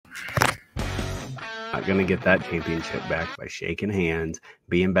Not going to get that championship back by shaking hands,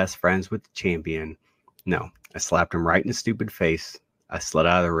 being best friends with the champion. No, I slapped him right in the stupid face. I slid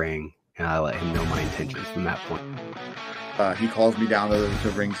out of the ring, and I let him know my intentions from that point. He calls me down to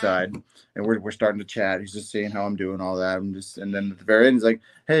ringside, and we're starting to chat. He's just saying how I'm doing, all that. And then at the very end, he's like,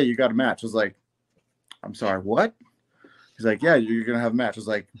 "Hey, you got a match?" I was like, "I'm sorry, what?" He's like, "Yeah, you're gonna have a match." I was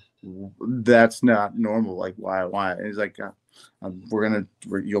like, "That's not normal. Like, why?" And he's like,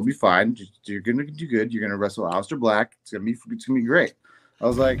 "You'll be fine. You're gonna do good. You're gonna wrestle Aleister Black. It's gonna be great." I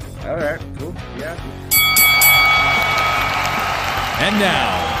was like, "All right, cool, yeah." And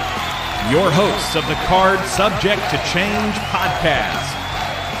now, your hosts of the Card Subject to Change podcast,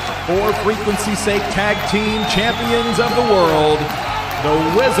 for frequency's sake tag team champions of the world, the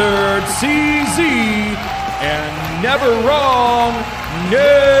Wizard CZ, and never wrong,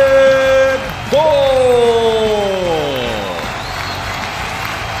 Nick Gold.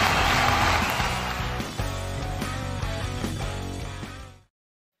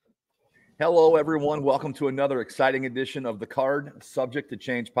 Hello, everyone. Welcome to another exciting edition of the Card Subject to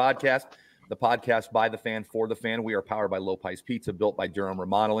Change podcast, the podcast by the fan for the fan. We are powered by Low Pies Pizza, built by Durham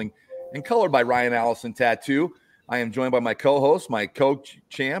Remodeling, and colored by Ryan Allison Tattoo. I am joined by my co-host, my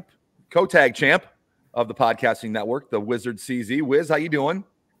co-tag champ of the podcasting network, the Wizard CZ. Wiz, how you doing?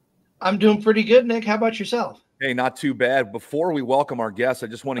 I'm doing pretty good, Nick. How about yourself? Hey, not too bad. Before we welcome our guests, I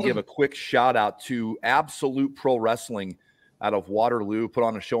just want to give a quick shout out to Absolute Pro Wrestling out of Waterloo. Put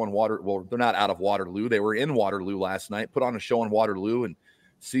on a show in Well, they're not out of Waterloo. They were in Waterloo last night. Put on a show in Waterloo, and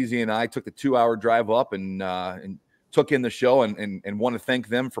CZ and I took the 2-hour drive up and took in the show and want to thank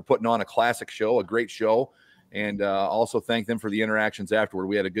them for putting on a classic show, a great show, and also thank them for the interactions afterward.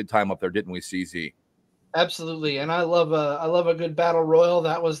 We had a good time up there, didn't we, CZ? Absolutely, and I love a good battle royal.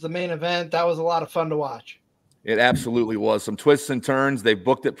 That was the main event. That was a lot of fun to watch. It absolutely was. Some twists and turns. They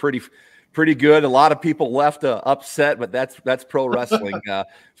booked it pretty good. A lot of people left upset, but that's pro wrestling.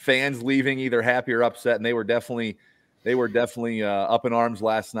 Fans leaving either happy or upset, and they were definitely up in arms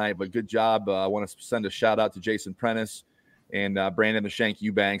last night. But good job. I want to send a shout out to Jason Prentice and Brandon the Shank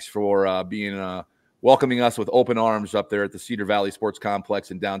Eubanks for being welcoming us with open arms up there at the Cedar Valley Sports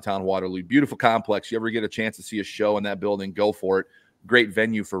Complex in downtown Waterloo. Beautiful complex. You ever get a chance to see a show in that building, go for it. Great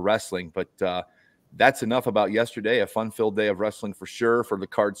venue for wrestling. But that's enough about yesterday. A fun-filled day of wrestling for sure for the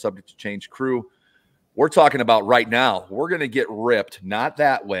Card Subject to Change crew. We're talking about right now. We're going to get ripped. Not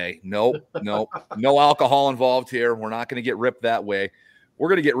that way. Nope. No alcohol involved here. We're not going to get ripped that way. We're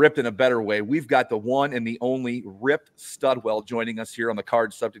going to get ripped in a better way. We've got the one and the only Ript Studwell joining us here on the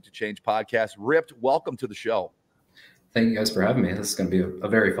Card Subject to Change podcast. Ript, welcome to the show. Thank you guys for having me. This is going to be a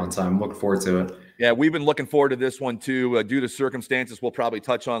very fun time. I'm looking forward to it. Yeah, we've been looking forward to this one too. Due to circumstances we'll probably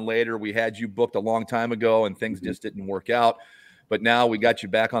touch on later. We had you booked a long time ago and things just didn't work out. But now we got you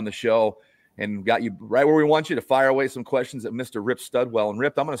back on the show and got you right where we want you to fire away some questions at Mr. Ript Studwell. And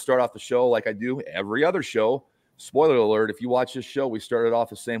Ript, I'm going to start off the show like I do every other show. Spoiler alert, if you watch this show, we started off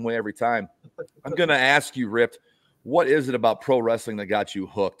the same way every time. I'm going to ask you, Ript, what is it about pro wrestling that got you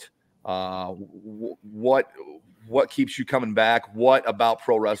hooked? What keeps you coming back? What about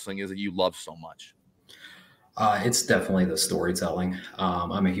pro wrestling is it you love so much? It's definitely the storytelling.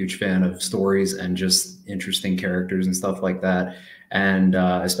 I'm a huge fan of stories and just interesting characters and stuff like that. And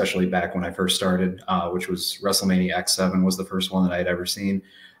especially back when I first started, which was WrestleMania X7 was the first one that I'd ever seen,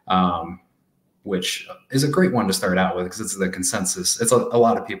 which is a great one to start out with because it's the consensus. It's a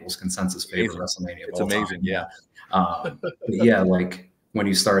lot of people's consensus favorite WrestleMania. It's amazing, yeah. But yeah, like when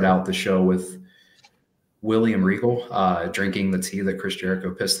you start out the show with William Regal drinking the tea that Chris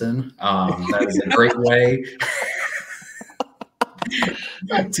Jericho pissed in. That is a great way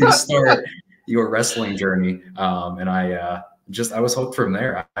to start your wrestling journey. And I was hooked from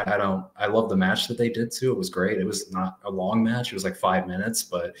there. I love the match that they did too. It was great. It was not a long match. It was like 5 minutes,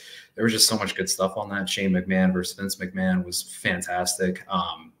 but there was just so much good stuff on that. Shane McMahon versus Vince McMahon was fantastic.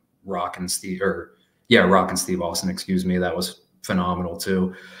 Rock and Steve Austin, excuse me. That was phenomenal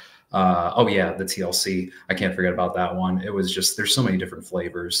too. Oh yeah, the TLC. I can't forget about that one. It was just, there's so many different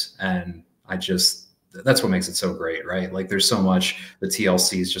flavors, and that's what makes it so great, right? Like there's so much. The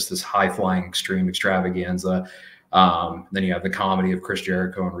TLC is just this high flying extreme extravaganza. Then you have the comedy of Chris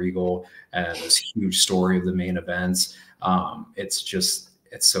Jericho and Regal, and this huge story of the main events. It's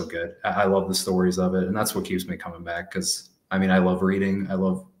so good. I love the stories of it, and that's what keeps me coming back. Because I mean, I love reading. I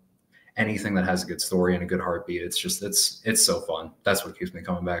love anything that has a good story and a good heartbeat. It's so fun. That's what keeps me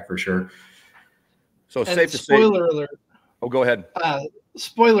coming back for sure. So safe to say. Spoiler alert. Oh, go ahead.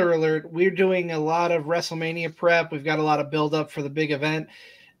 Spoiler alert. We're doing a lot of WrestleMania prep. We've got a lot of build up for the big event.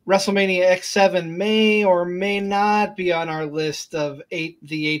 WrestleMania X7 may or may not be on our list of the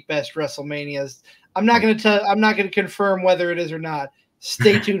 8 best WrestleManias. I'm not going to confirm whether it is or not.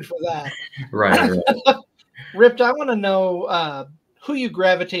 Stay tuned for that. Right. Ript, I want to know who you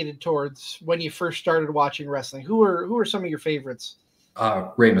gravitated towards when you first started watching wrestling. Who are some of your favorites?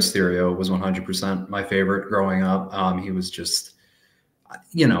 Rey Mysterio was 100% my favorite growing up. He was just,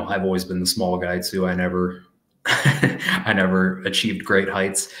 I've always been the small guy too. I never achieved great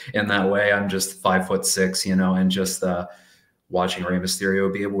heights in that way. I'm just 5'6", and just watching Rey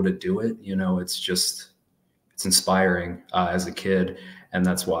Mysterio be able to do it, it's inspiring as a kid. And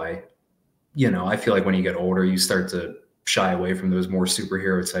that's why, I feel like when you get older, you start to shy away from those more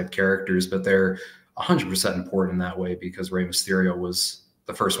superhero type characters, but they're 100% important in that way, because Rey Mysterio was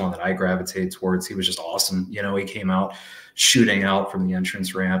the first one that I gravitated towards. He was just awesome. He came out shooting out from the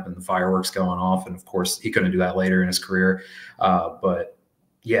entrance ramp and the fireworks going off. And of course he couldn't do that later in his career. But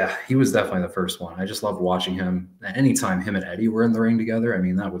yeah, he was definitely the first one. I just loved watching him. Anytime him and Eddie were in the ring together, I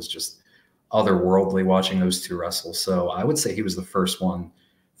mean, that was just otherworldly watching those two wrestle. So I would say he was the first one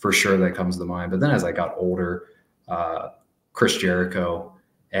for sure that comes to mind. But then as I got older, Chris Jericho,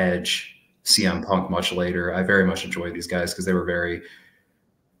 Edge, CM Punk much later, I very much enjoyed these guys because they were very,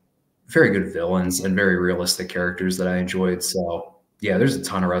 very good villains and very realistic characters that I enjoyed. So yeah, there's a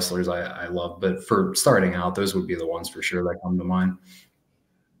ton of wrestlers I love, but for starting out, those would be the ones for sure that come to mind.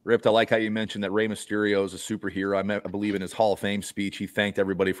 Ript, I like how you mentioned that Rey Mysterio is a superhero. I believe in his Hall of Fame speech, he thanked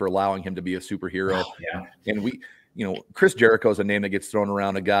everybody for allowing him to be a superhero. Oh, yeah. And Chris Jericho is a name that gets thrown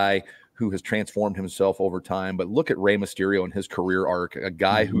around, a guy who has transformed himself over time. But look at Rey Mysterio and his career arc, a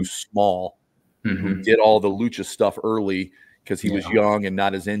guy who's small, who did all the lucha stuff early because he was young and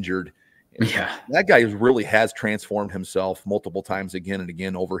not as injured. Yeah, that guy really has transformed himself multiple times again and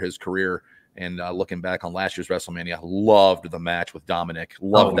again over his career. And looking back on last year's WrestleMania, I loved the match with Dominic.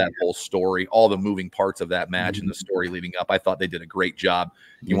 Loved that whole story, all the moving parts of that match and the story leading up. I thought they did a great job.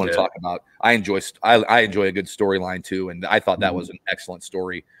 You want to talk about? I enjoy a good storyline too, and I thought that was an excellent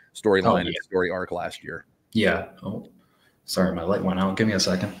storyline and story arc last year. Yeah. Oh, sorry, my light went out. Give me a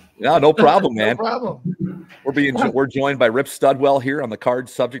second. Yeah, no problem, man. No problem. We're joined by Ript Studwell here on the Card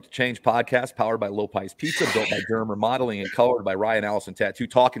Subject to Change podcast, powered by Low Pies Pizza, built by Durham Remodeling, and colored by Ryan Allison Tattoo,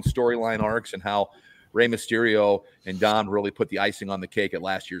 talking storyline arcs and how Rey Mysterio and Dom really put the icing on the cake at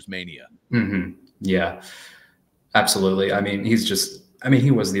last year's Mania. Yeah, absolutely. I mean,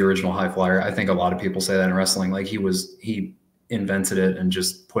 he was the original high flyer. I think a lot of people say that in wrestling. Like he invented it and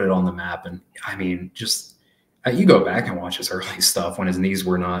just put it on the map. And I mean, you go back and watch his early stuff when his knees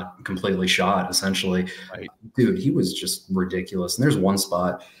were not completely shot, essentially. Right. Dude, he was just ridiculous. And there's one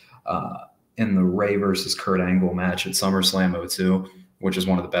spot in the Ray versus Kurt Angle match at SummerSlam 02, which is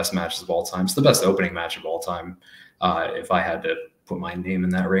one of the best matches of all time. It's the best opening match of all time, if I had to put my name in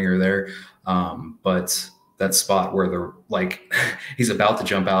that ringer there. But that spot where he's about to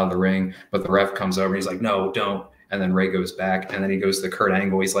jump out of the ring, but the ref comes over and he's like, no, don't. And then Ray goes back, and then he goes to Kurt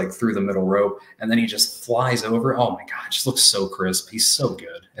Angle. He's like through the middle rope, and then he just flies over. Oh my God, it just looks so crisp. He's so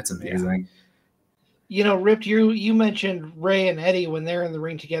good. It's amazing. Ript, you mentioned Ray and Eddie when they're in the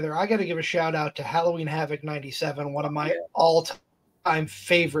ring together. I got to give a shout out to Halloween Havoc 97, one of my all-time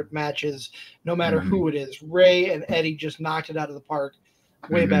favorite matches, no matter who it is. Ray and Eddie just knocked it out of the park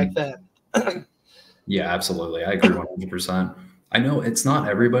way back then. Yeah, absolutely. I agree 100%. I know it's not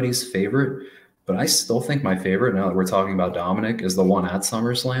everybody's favorite, but I still think my favorite, now that we're talking about Dominic, is the one at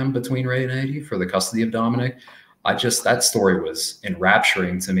SummerSlam between Ray and Eddie for the custody of Dominic. That story was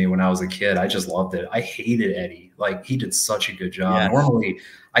enrapturing to me when I was a kid. I just loved it. I hated Eddie. Like, he did such a good job. Yes. Normally,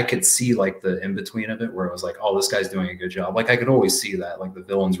 I could see like the in-between of it where it was like, oh, this guy's doing a good job. Like, I could always see that. Like, the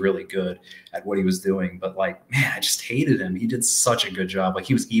villain's really good at what he was doing. But like, man, I just hated him. He did such a good job. Like,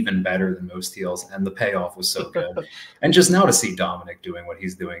 he was even better than most heels. And the payoff was so good. And just now to see Dominic doing what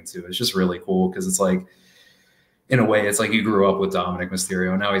he's doing too, it's just really cool. Because it's like, in a way, it's like you grew up with Dominic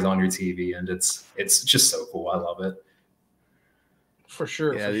Mysterio. Now he's on your TV, and it's just so cool. I love it. For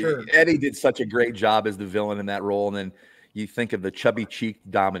sure. Yeah, for sure. Eddie did such a great job as the villain in that role. And then you think of the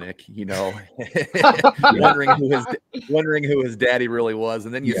chubby-cheeked Dominic, wondering who his daddy really was.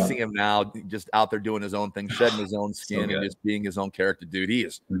 And then you see him now just out there doing his own thing, shedding his own skin and just being his own character. Dude, he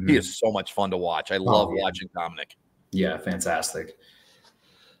is so much fun to watch. I love watching Dominic. Yeah, fantastic.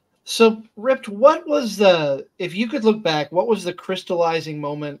 So, Ript, if you could look back, what was the crystallizing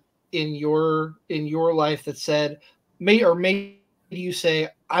moment in your life that said, maybe you say,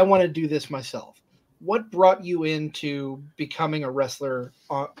 I want to do this myself? What brought you into becoming a wrestler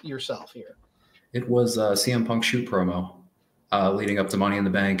yourself here? It was CM Punk shoot promo leading up to Money in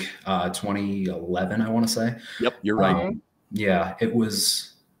the Bank 2011, I want to say. Yep, you're right. Yeah, it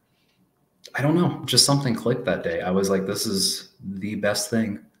was I don't know, just something clicked that day. I was like, this is the best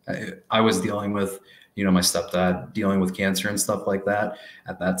thing. I was dealing with, you know, my stepdad dealing with cancer and stuff like that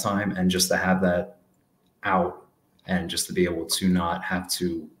at that time. And just to have that out and just to be able to not have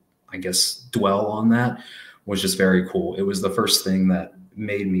to, I guess, dwell on that was just very cool. It was the first thing that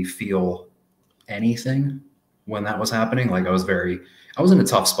made me feel anything when that was happening. Like I was in a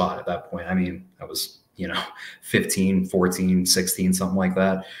tough spot at that point. I mean, I was, you know, 15, 14, 16, something like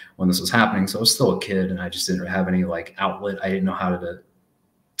that when this was happening. So I was still a kid and I just didn't have any like outlet. I didn't know how to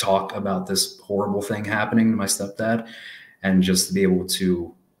talk about this horrible thing happening to my stepdad, and just to be able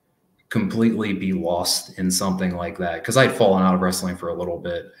to completely be lost in something like that. Cause I'd fallen out of wrestling for a little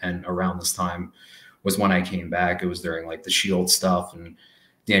bit. And around this time was when I came back. It was during like the Shield stuff and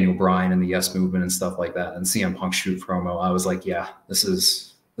Daniel Bryan and the Yes Movement and stuff like that. And CM Punk shoot promo. I was like, yeah, this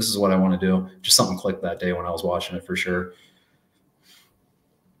is what I want to do. Just something clicked that day when I was watching it for sure.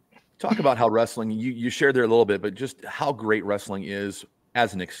 Talk about how wrestling, you shared there a little bit, but just how great wrestling is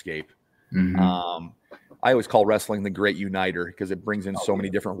as an escape. Mm-hmm. I always call wrestling the great uniter because it brings in so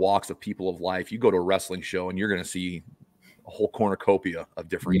many different walks of people of life. You go to a wrestling show and you're going to see a whole cornucopia of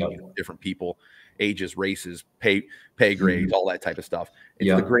different, different people, ages, races, pay grades, all that type of stuff.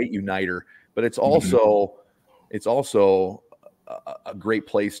 It's the great uniter, but it's also, a great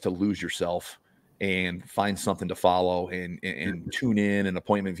place to lose yourself and find something to follow and tune in and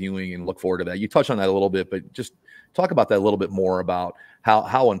appointment viewing and look forward to that. You touched on that a little bit, but just talk about that a little bit more about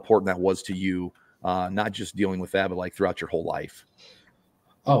how important that was to you. Not just dealing with that, but like throughout your whole life.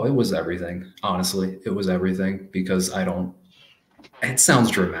 Oh, it was everything. Honestly, it was everything because it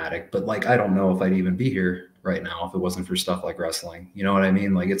sounds dramatic, but like, I don't know if I'd even be here right now if it wasn't for stuff like wrestling. You know what I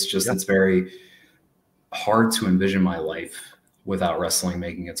mean? Like, it's just, it's very hard to envision my life without wrestling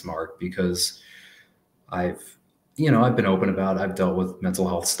making its mark, because I've been open about it. I've dealt with mental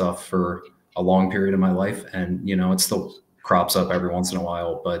health stuff for a long period of my life, and, you know, it still crops up every once in a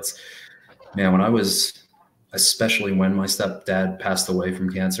while, but man, especially when my stepdad passed away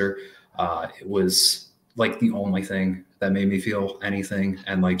from cancer, it was like the only thing that made me feel anything,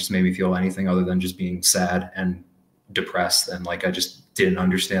 and like just made me feel anything other than just being sad and depressed. And like, I just didn't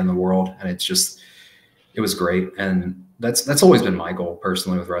understand the world, and it was great. And that's always been my goal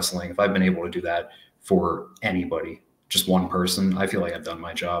personally with wrestling. If I've been able to do that for anybody, just one person, I feel like I've done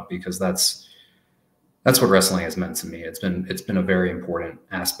my job, because that's what wrestling has meant to me. It's been a very important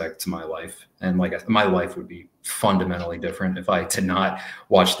aspect to my life. And like, my life would be fundamentally different if I did not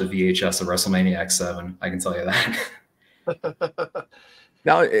watch the VHS of WrestleMania X7. I can tell you that.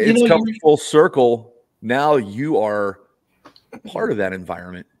 Now it's come full circle. Now you are part of that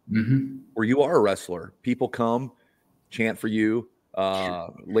environment where you are a wrestler. People come chant for you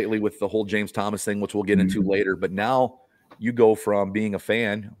lately with the whole James Thomas thing, which we'll get into later. But now you go from being a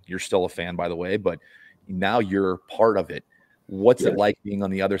fan, you're still a fan, by the way, but now you're part of it. What's it like being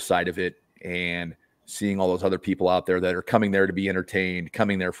on the other side of it and seeing all those other people out there that are coming there to be entertained,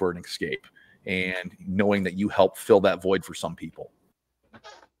 coming there for an escape, and knowing that you help fill that void for some people?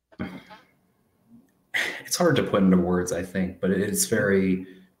 It's hard to put into words, I think, but it's very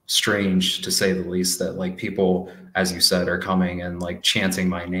strange to say the least that like people, as you said, are coming and like chanting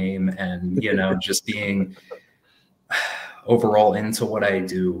my name and, you know, just being overall into what I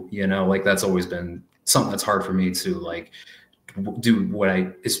do, you know, like that's always been something that's hard for me to like do what I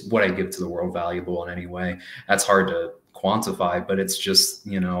give to the world valuable in any way. That's hard to quantify, but it's just,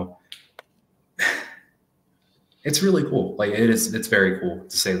 you know, it's really cool. Like it's very cool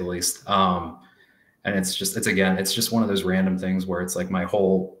to say the least. And it's just one of those random things where it's like my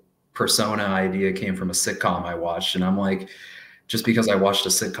whole persona idea came from a sitcom I watched. And I'm like, just because I watched a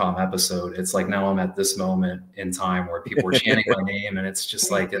sitcom episode, it's like now I'm at this moment in time where people are chanting my name, and it's just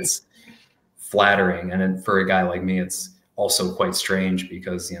like, it's flattering. And then for a guy like me, it's also quite strange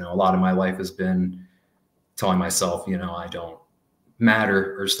because, you know, a lot of my life has been telling myself, you know, I don't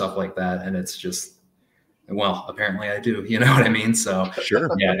matter or stuff like that. And it's just, well, apparently I do, you know what I mean? So sure.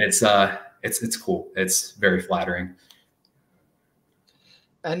 Yeah, it's cool. It's very flattering.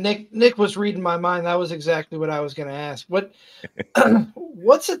 And Nick was reading my mind. That was exactly what I was going to ask.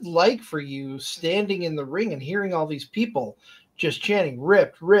 What's it like for you standing in the ring and hearing all these people just chanting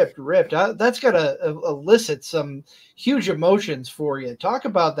 "Ripped, Ripped, Ripped"? That's got to elicit some huge emotions for you. Talk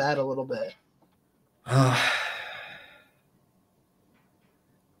about that a little bit.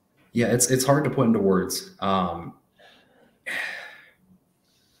 Yeah, it's hard to put into words.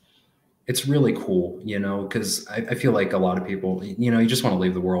 It's really cool, you know, because I feel like a lot of people, you know, you just want to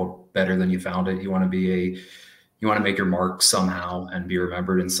leave the world better than you found it. You want to make your mark somehow and be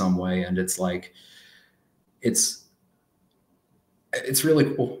remembered in some way. And it's like, it's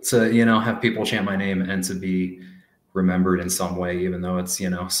really cool to, you know, have people chant my name and to be remembered in some way, even though it's, you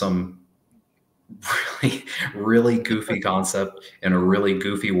know, some really, really goofy concept in a really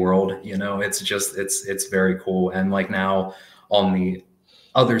goofy world. You know, it's just, it's very cool. And like now on the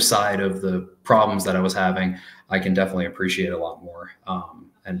other side of the problems that I was having, I can definitely appreciate a lot more.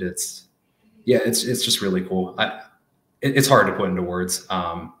 And it's, yeah, it's just really cool. It's hard to put into words.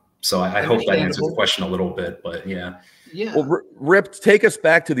 So I hope that answers the question a little bit, but yeah. Yeah. Well, Ript, take us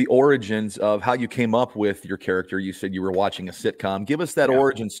back to the origins of how you came up with your character. You said you were watching a sitcom. Give us that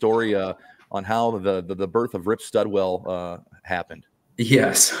origin story on how the birth of Ript Studwell happened.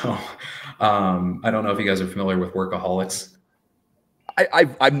 Yeah. So I don't know if you guys are familiar with Workaholics.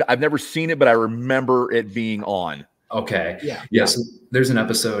 I've never seen it, but I remember it being on. Okay. Yeah. Yes. So there's an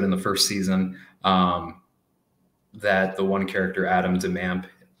episode in the first season that the one character, Adam DeMamp,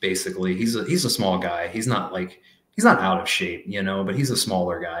 basically he's a small guy. He's not out of shape, you know, but he's a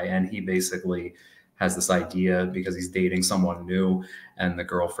smaller guy, and he basically has this idea because he's dating someone new, and the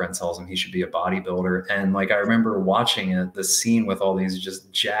girlfriend tells him he should be a bodybuilder. And like I remember watching it, the scene with all these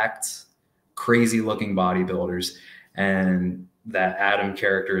just jacked, crazy looking bodybuilders, and that Adam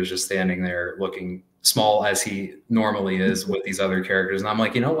character is just standing there looking small as he normally is with these other characters. And I'm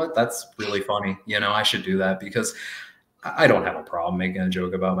like, you know what? That's really funny. You know, I should do that because I don't have a problem making a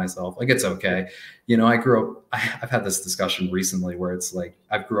joke about myself. Like, it's okay. You know, I've had this discussion recently where it's like,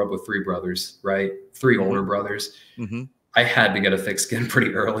 I grew up with 3 brothers, right? 3 older brothers. Mm-hmm. I had to get a thick skin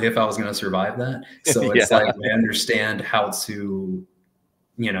pretty early if I was going to survive that. So it's like, I understand how to,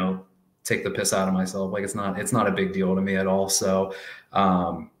 you know, take the piss out of myself. Like, it's not a big deal to me at all. So,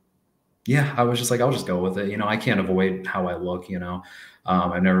 yeah, I was just like, I'll just go with it. You know, I can't avoid how I look, you know.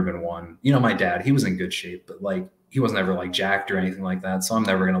 I've never been one. You know, my dad, he was in good shape, but like, he wasn't ever like jacked or anything like that. So I'm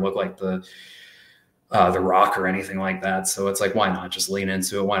never going to look like the Rock or anything like that. So it's like, why not just lean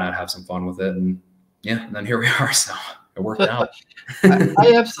into it? Why not have some fun with it? And yeah, and then here we are. So it worked out.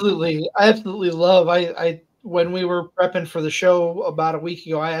 I absolutely love, when we were prepping for the show about a week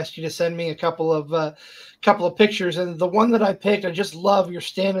ago, I asked you to send me a couple of pictures, and the one that I picked, I just love. You're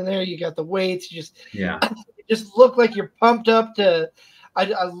standing there, you got the weights, you just look like you're pumped up to.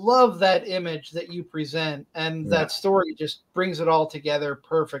 I love that image that you present, and that story just brings it all together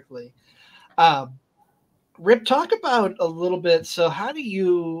perfectly. Rip, talk about a little bit. So how do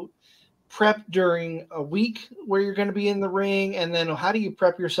you prep during a week where you're going to be in the ring? And then how do you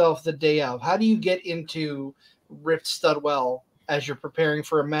prep yourself the day of? How do you get into Ript Studwell as you're preparing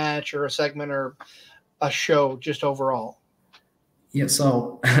for a match or a segment or a show just overall? Yeah,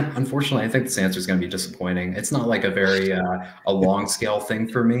 so unfortunately, I think this answer is going to be disappointing. It's not like a very a long scale thing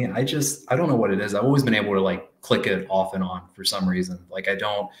for me. I don't know what it is. I've always been able to like click it off and on for some reason. Like, I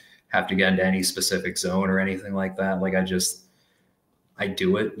don't have to get into any specific zone or anything like that. Like, I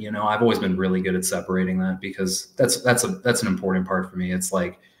do it. You know, I've always been really good at separating that, because that's an important part for me. It's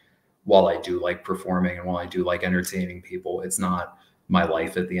like, while I do like performing and while I do like entertaining people, it's not my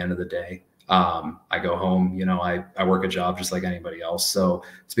life at the end of the day. I go home, you know, I work a job just like anybody else. So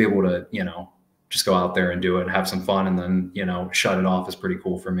to be able to, you know, just go out there and do it and have some fun and then, you know, shut it off is pretty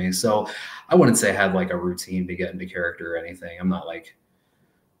cool for me. So I wouldn't say I had like a routine to get into character or anything. I'm not like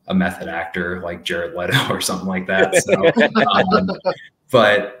a method actor like Jared Leto or something like that. So,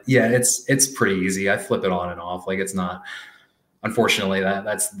 but yeah, it's pretty easy. I flip it on and off. Like, it's not, unfortunately,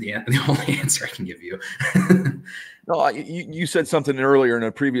 that's the only answer I can give you. No, you said something earlier in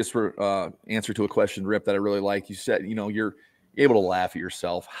a previous answer to a question, Rip, that I really like. You said, you know, you're able to laugh at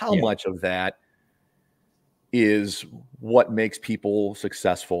yourself. How much of that is what makes people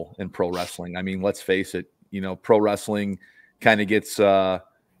successful in pro wrestling? I mean, let's face it, you know, pro wrestling kind of gets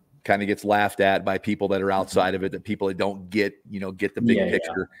laughed at by people that are outside of it, that people that don't get the big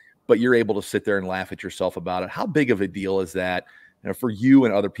picture. But you're able to sit there and laugh at yourself about it. How big of a deal is that, you know, for you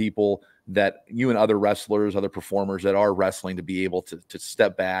and other people, that you and other wrestlers, other performers that are wrestling, to be able to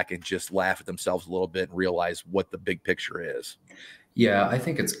step back and just laugh at themselves a little bit and realize what the big picture is? Yeah, I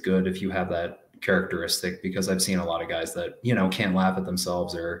think it's good if you have that characteristic, because I've seen a lot of guys that, you know, can't laugh at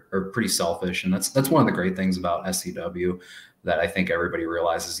themselves or are pretty selfish. And that's one of the great things about SCW that I think everybody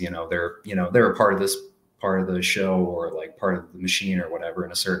realizes. You know, they're a part of this part of the show, or like part of the machine or whatever,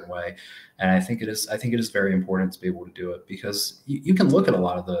 in a certain way. And I think it is very important to be able to do it, because you can look at a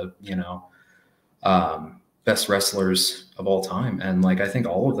lot of the, you know, best wrestlers of all time, and like, I think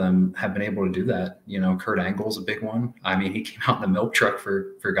all of them have been able to do that. You know, Kurt Angle's a big one. I mean, he came out in a milk truck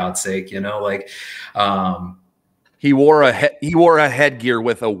for God's sake, you know, like, He wore a headgear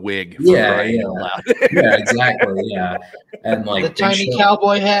with a wig. Yeah, yeah, exactly. Yeah, and like the tiny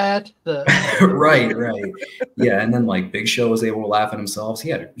cowboy hat. Right. Yeah, and then like Big Show was able to laugh at himself.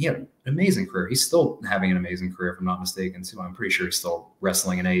 He had an amazing career. He's still having an amazing career, if I'm not mistaken. Too. I'm pretty sure he's still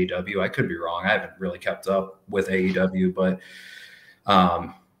wrestling in AEW. I could be wrong. I haven't really kept up with AEW, but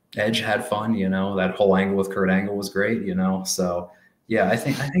Edge had fun. You know, that whole angle with Kurt Angle was great. You know, so yeah, I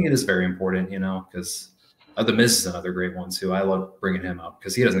think it is very important. You know, because. The Miz is another great one too. I love bringing him up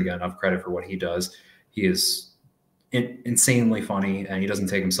because he doesn't get enough credit for what he does. He is insanely funny and he doesn't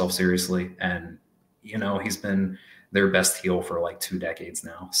take himself seriously. And, you know, he's been their best heel for like 2 decades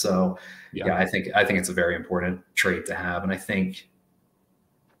now. So yeah, I think it's a very important trait to have. And I think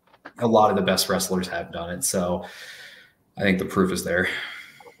a lot of the best wrestlers have done it. So I think the proof is there.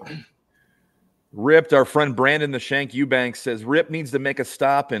 Ript, our friend Brandon the Shank Eubanks says Ript needs to make a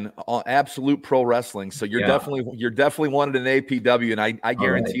stop in Absolute Pro Wrestling. So you're definitely wanted an APW, and I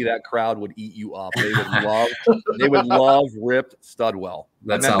guarantee that crowd would eat you up. They would love Ript Studwell.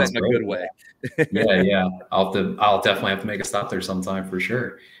 That sounds in a good way. Yeah. I'll definitely have to make a stop there sometime for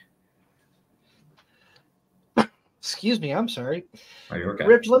sure. Excuse me, I'm sorry. Are you okay?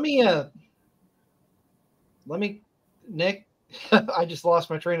 Ript, let me, Nick. I just lost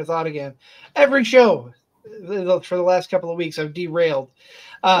my train of thought again. Every show for the last couple of weeks, I've derailed.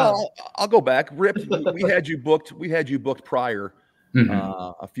 I'll go back. Ript, we had you booked prior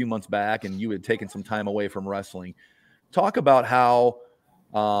a few months back, and you had taken some time away from wrestling. Talk about how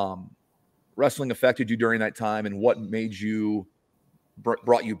wrestling affected you during that time, and what made you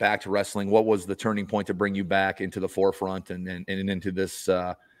brought you back to wrestling. What was the turning point to bring you back into the forefront and into this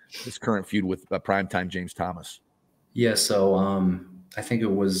current feud with primetime James Thomas? Yeah, so I think it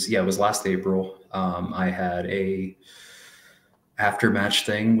was last April. I had a after match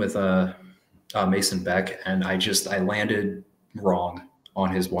thing with Mason Beck, and I landed wrong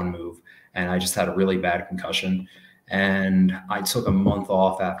on his one move, and I just had a really bad concussion. And I took a month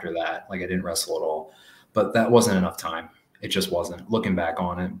off after that. Like I didn't wrestle at all, but that wasn't enough time. It just wasn't, looking back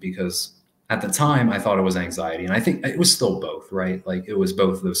on it, because at the time I thought it was anxiety, and I think it was still both, right? Like it was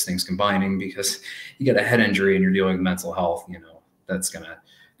both of those things combining, because you get a head injury and you're dealing with mental health, you know, that's going to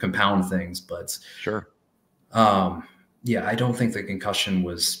compound things. But sure. Yeah, I don't think the concussion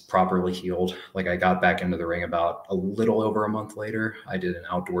was properly healed. Like I got back into the ring about a little over a month later. I did an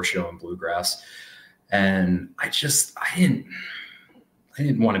outdoor show in Bluegrass, and I didn't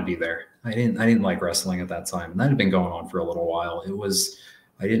want to be there. I didn't like wrestling at that time. And that had been going on for a little while.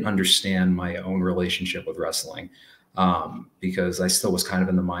 I didn't understand my own relationship with wrestling, because I still was kind of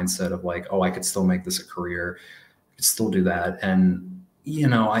in the mindset of like, oh, I could still make this a career, I could still do that. And,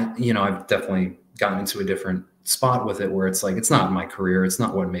 I've definitely gotten into a different spot with it where it's like, it's not my career. It's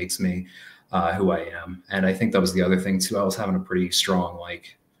not what makes me who I am. And I think that was the other thing too. I was having a pretty strong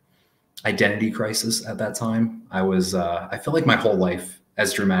like identity crisis at that time. I feel like my whole life,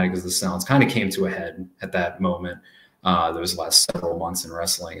 as dramatic as this sounds, kind of came to a head at that moment. Those last several months in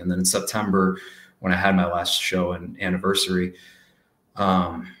wrestling. And then in September, when I had my last show and anniversary,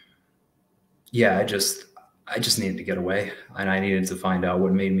 I just needed to get away, and I needed to find out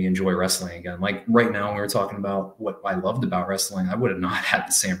what made me enjoy wrestling again. Like right now, when we were talking about what I loved about wrestling, I would have not had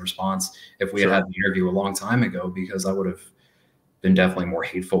the same response if we had the interview a long time ago, because I would have been definitely more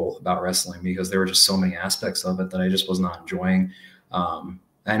hateful about wrestling, because there were just so many aspects of it that I just was not enjoying.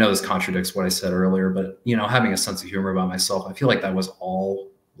 I know this contradicts what I said earlier, but having a sense of humor about myself, I feel like that was all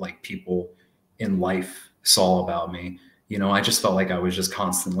like people in life saw about me. I just felt like I was just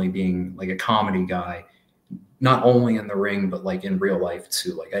constantly being like a comedy guy, not only in the ring, but like in real life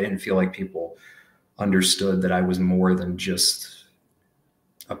too. Like I didn't feel like people understood that I was more than just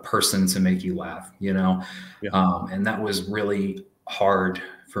a person to make you laugh, and that was really hard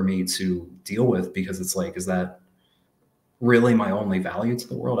for me to deal with, because it's like, is that really my only value to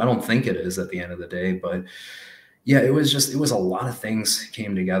the world? I don't think it is at the end of the day, but yeah, it was a lot of things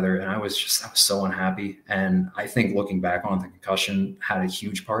came together, and I was so unhappy. And I think looking back on, the concussion had a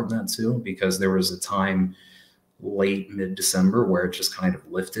huge part in that too, because there was a time late mid-December where it just kind of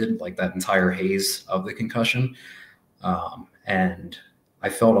lifted, like that entire haze of the concussion. And I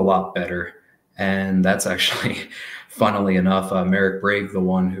felt a lot better. And that's actually, funnily enough, Merrick Bragg, the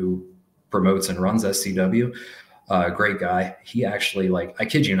one who promotes and runs SCW, great guy. He actually, like, I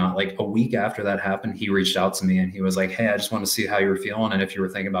kid you not, like a week after that happened, he reached out to me and he was like, hey, I just want to see how you were feeling and if you were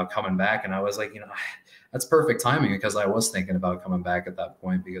thinking about coming back. And I was like, that's perfect timing, because I was thinking about coming back at that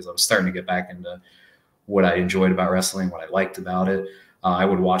point, because I was starting to get back into what I enjoyed about wrestling, what I liked about it. I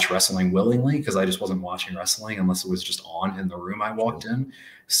would watch wrestling willingly because I just wasn't watching wrestling unless it was just on in the room I walked in.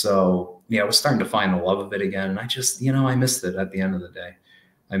 So yeah, I was starting to find the love of it again. And I just, I missed it at the end of the day.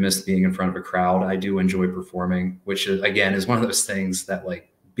 I missed being in front of a crowd. I do enjoy performing, which is, again, is one of those things that, like,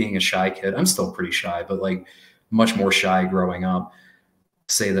 being a shy kid, I'm still pretty shy, but like much more shy growing up.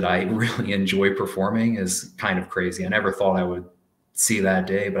 Say that I really enjoy performing is kind of crazy. I never thought I would see that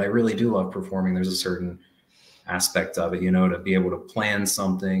day, but I really do love performing. There's a certain aspect of it, to be able to plan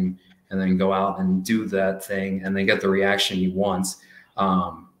something and then go out and do that thing and then get the reaction you want.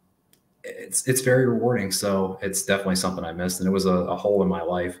 It's very rewarding. So it's definitely something I missed, and it was a hole in my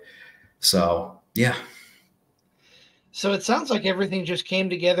life. So yeah. So it sounds like everything just came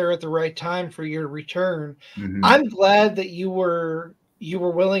together at the right time for your return. Mm-hmm. I'm glad that you were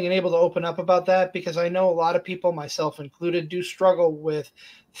willing and able to open up about that, because I know a lot of people, myself included, do struggle with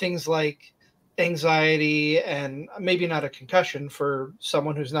things like anxiety, and maybe not a concussion for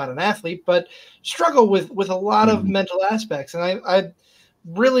someone who's not an athlete, but struggle with a lot of mental aspects. And I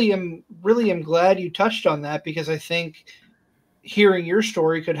really am glad you touched on that, because I think hearing your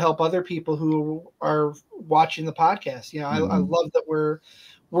story could help other people who are watching the podcast. I love that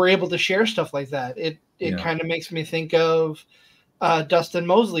we're able to share stuff like that. It kind of makes me think of Dustin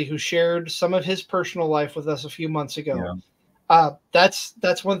Mosley, who shared some of his personal life with us a few months ago. Yeah.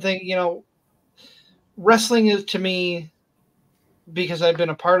 That's one thing, wrestling is, to me, because I've been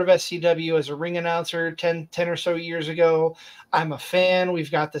a part of SCW as a ring announcer 10 or so years ago. I'm a fan.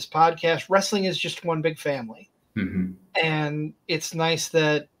 We've got this podcast. Wrestling is just one big family. Mm-hmm. And it's nice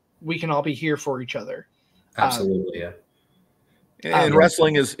that we can all be here for each other. Absolutely. Yeah. And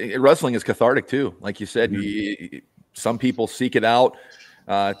wrestling is cathartic too. Like you said, some people seek it out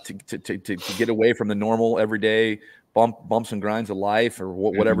to get away from the normal everyday bumps and grinds of life, or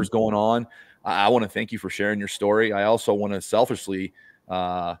whatever's going on. I want to thank you for sharing your story. I also want to selfishly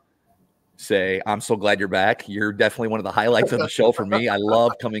say I'm so glad you're back. You're definitely one of the highlights of the show for me. I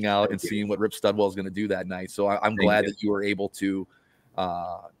love coming out and seeing what Ript Studwell is going to do that night. So I'm glad that you were able to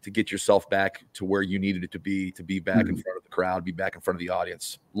get yourself back to where you needed it to be back in front of the crowd, be back in front of the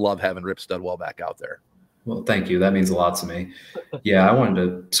audience. Love having Ript Studwell back out there. Well, thank you. That means a lot to me. Yeah, I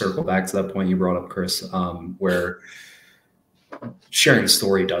wanted to circle back to that point you brought up, Chris, where sharing the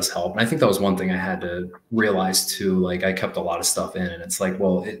story does help. And I think that was one thing I had to realize too. Like, I kept a lot of stuff in, and it's like,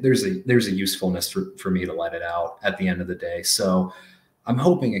 well, there's a usefulness for me to let it out at the end of the day. So I'm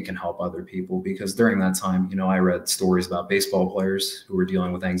hoping it can help other people, because during that time, I read stories about baseball players who were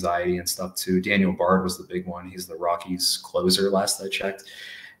dealing with anxiety and stuff too. Daniel Bard was the big one. He's the Rockies closer last I checked.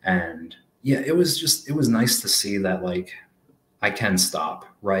 And yeah, it was nice to see that, like, I can stop,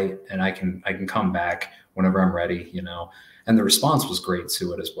 right? And I can come back whenever I'm ready, And the response was great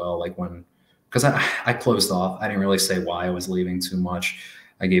to it as well. Like, because I closed off. I didn't really say why I was leaving too much.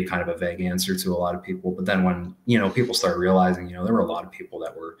 I gave kind of a vague answer to a lot of people. But then when, people started realizing, there were a lot of people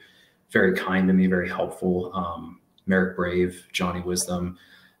that were very kind to me, very helpful. Merrick Brave, Johnny Wisdom,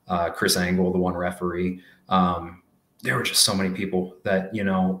 Chris Angle, the one referee. There were just so many people that,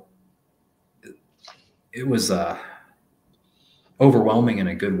 it was overwhelming in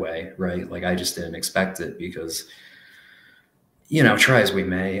a good way, right? Like, I just didn't expect it, because try as we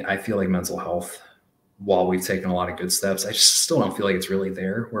may, I feel like mental health, while we've taken a lot of good steps, I just still don't feel like it's really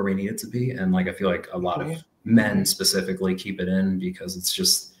there where we need it to be. And like, I feel like a lot of men specifically keep it in, because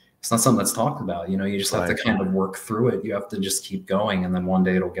it's not something that's talked about. You just have to kind of work through it. You have to just keep going, and then one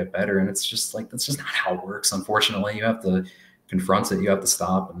day it'll get better. And it's just like, that's just not how it works. Unfortunately, you have to confront it. You have to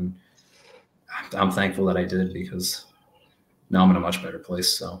stop. And I'm thankful that I did, because now I'm in a much better place.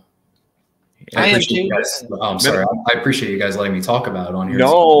 So I appreciate you guys. I'm sorry. I appreciate you guys letting me talk about it on here.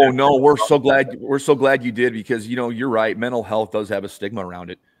 No, we're so glad you did, because you're right. Mental health does have a stigma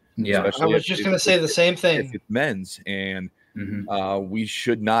around it. Yeah, I was just going to say the same thing. If it's men's, and we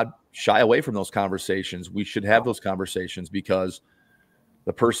should not shy away from those conversations. We should have those conversations, because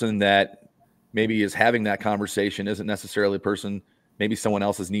the person that maybe is having that conversation isn't necessarily a person. Maybe someone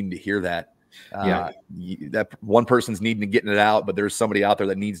else is needing to hear that. That one person's needing to get it out, but there's somebody out there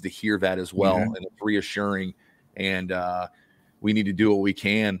that needs to hear that as well. And it's reassuring, and we need to do what we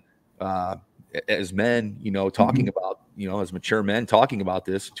can as men, talking about, as mature men, talking about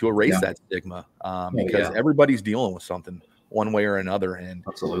this to erase that stigma, because everybody's dealing with something one way or another, and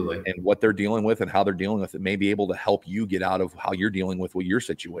absolutely, and what they're dealing with and how they're dealing with it may be able to help you get out of how you're dealing with your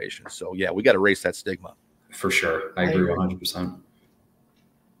situation. So yeah, we got to erase that stigma. For sure. I agree 100%.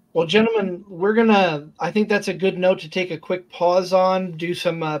 Well, gentlemen, I think that's a good note to take a quick pause on,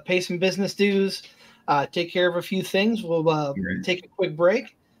 pay some business dues, take care of a few things. We'll take a quick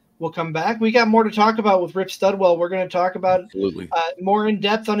break. we'll come back. We got more to talk about with Ript Studwell. We're going to talk about more in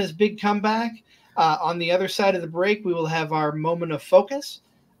depth on his big comeback. On the other side of the break, we will have our moment of focus.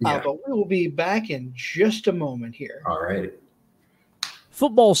 But we will be back in just a moment here. All right.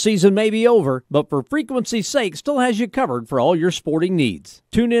 Football season may be over, but for frequency's sake, still has you covered for all your sporting needs.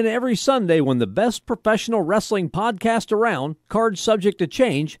 Tune in every Sunday when the best professional wrestling podcast around, Cards Subject to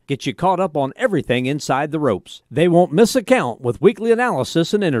Change, gets you caught up on everything inside the ropes. They won't miss a count with weekly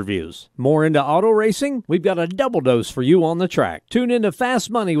analysis and interviews. More into auto racing? We've got a double dose for you on the track. Tune in to Fast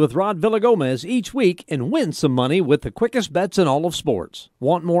Money with Rod Villagomez each week and win some money with the quickest bets in all of sports.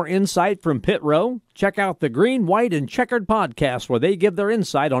 Want more insight from Pit Row? Check out the Green, White, and Checkered podcast where they give their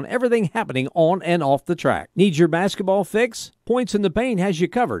insight on everything happening on and off the track. Need your basketball fix? Points in the Paint has you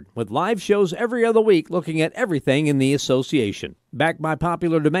covered with live shows every other week looking at everything in the association. Backed by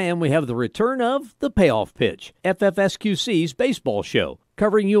popular demand, we have the return of The Payoff Pitch, FFSQC's baseball show,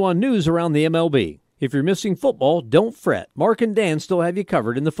 covering you on news around the MLB. If you're missing football, don't fret. Mark and Dan still have you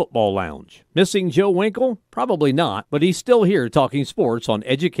covered in the football lounge. Missing Joe Winkle? Probably not, but he's still here talking sports on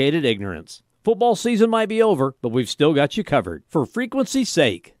Educated Ignorance. Football season might be over, but we've still got you covered. For frequency's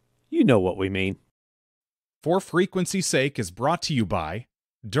sake, you know what we mean. For Frequency's Sake is brought to you by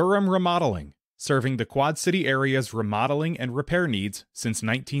Durham Remodeling, serving the Quad City area's remodeling and repair needs since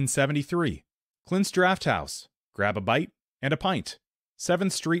 1973. Clint's Draft House, grab a bite and a pint.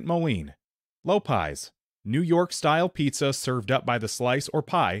 7th Street Moline. Lopez, New York-style pizza served up by the slice or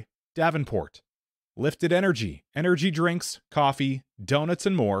pie, Davenport. Lifted Energy, energy drinks, coffee, donuts,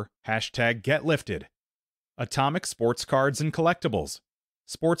 and more. #GetLifted. Atomic Sports Cards and Collectibles.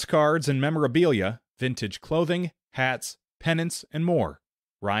 Sports cards and memorabilia, vintage clothing, hats, pennants, and more.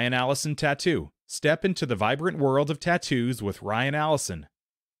 Ryan Allison Tattoo. Step into the vibrant world of tattoos with Ryan Allison.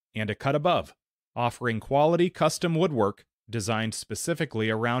 And A Cut Above, offering quality custom woodwork designed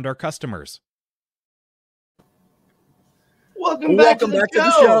specifically around our customers. Welcome back to the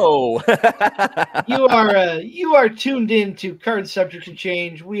show. You are tuned in to Cards Subject to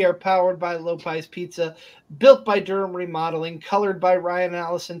Change. We are powered by Lopez Pizza, built by Durham Remodeling, colored by Ryan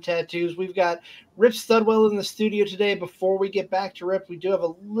Allison Tattoos. We've got Ript Studwell in the studio today. Before we get back to Ript, we do have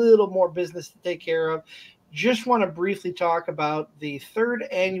a little more business to take care of. Just want to briefly talk about the 3rd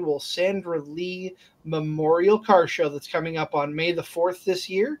annual Sandra Lee Memorial Car Show that's coming up on May the 4th this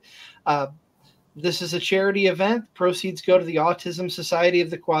year. This is a charity event. Proceeds go to the Autism Society of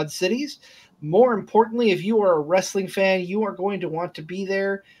the Quad Cities. More importantly, if you are a wrestling fan, you are going to want to be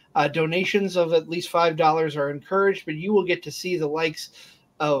there. Donations of at least $5 are encouraged, but you will get to see the likes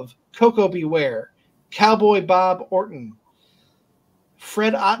of Coco Beware, Cowboy Bob Orton,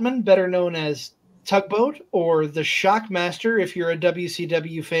 Fred Ottman, better known as Tugboat, or the Shockmaster if you're a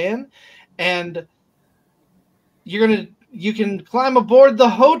WCW fan. And you can climb aboard the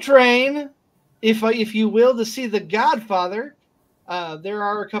Ho Train, if you will, to see The Godfather. There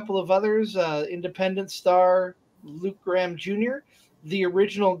are a couple of others, independent star Luke Graham Jr., the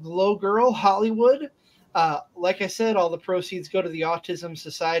original Glow Girl, Hollywood. Like I said, all the proceeds go to the Autism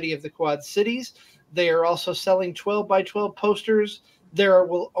Society of the Quad Cities. They are also selling 12 by 12 posters. There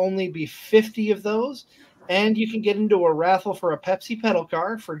will only be 50 of those. And you can get into a raffle for a Pepsi pedal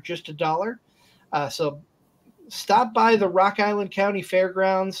car for just $1. So stop by the Rock Island County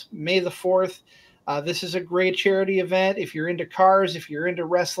Fairgrounds May the 4th. This is a great charity event. If you're into cars, if you're into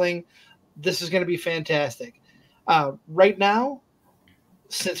wrestling, this is going to be fantastic. Right now,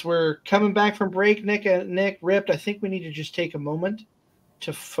 since we're coming back from break, Nick, Ript, I think we need to just take a moment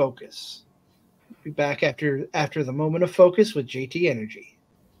to focus. Be back after the moment of focus with JT Energy.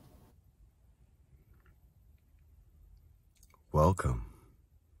 Welcome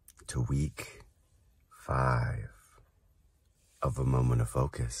to week 5 of A Moment of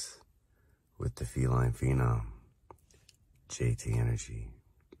Focus with the feline phenom, JT Energy.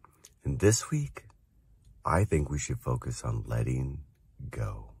 And this week, I think we should focus on letting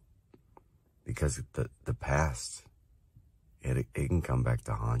go. Because the past, it can come back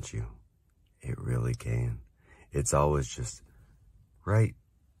to haunt you. It really can. It's always just right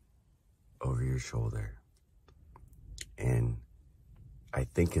over your shoulder. And I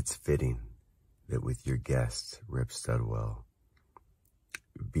think it's fitting that with your guest, Ript Studwell,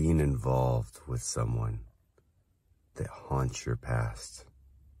 being involved with someone that haunts your past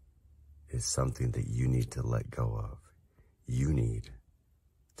is something that you need to let go of. You need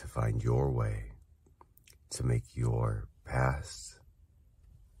to find your way to make your past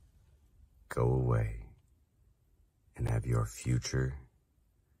go away and have your future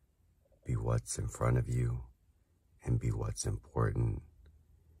be what's in front of you and be what's important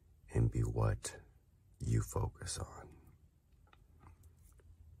and be what you focus on.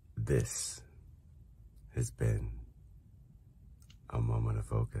 This has been a moment of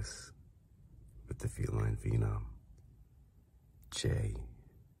focus with the feline phenom, JT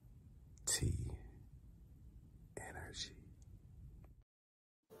Energy.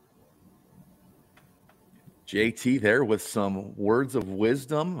 JT there with some words of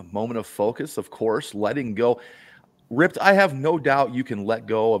wisdom, a moment of focus, of course, letting go. Ript, I have no doubt you can let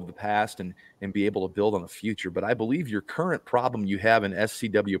go of the past and be able to build on the future, but I believe your current problem you have in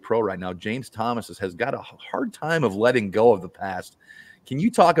SCWPro right now, James Thomas has got a hard time of letting go of the past. Can you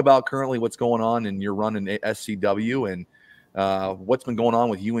talk about currently what's going on in your run in SCW and what's been going on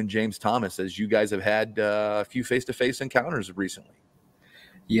with you and James Thomas as you guys have had a few face-to-face encounters recently?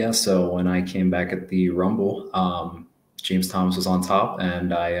 Yeah, so when I came back at the Rumble, James Thomas was on top,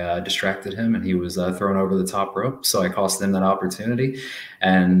 and I distracted him, and he was thrown over the top rope. So I cost him that opportunity,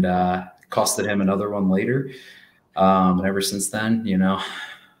 and costed him another one later. And ever since then, you know,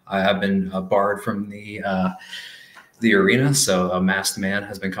 I've been barred from the arena. So a masked man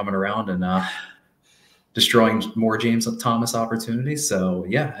has been coming around and destroying more James Thomas opportunities. So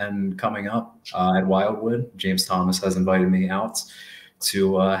yeah, and coming up at Wildwood, James Thomas has invited me out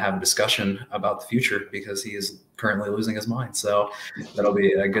to have a discussion about the future because he is currently losing his mind. So that'll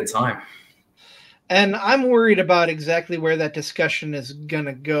be a good time. And I'm worried about exactly where that discussion is going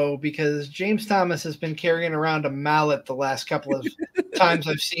to go because James Thomas has been carrying around a mallet the last couple of times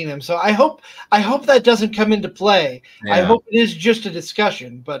I've seen him. So I hope that doesn't come into play. Yeah. I hope it is just a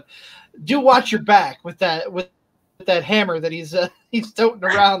discussion, but do watch your back with that hammer that he's toting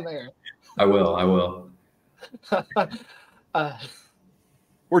around there. I will.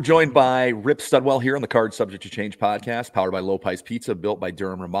 We're joined by Ript Studwell here on the Card Subject to Change podcast, powered by Low Pies Pizza, built by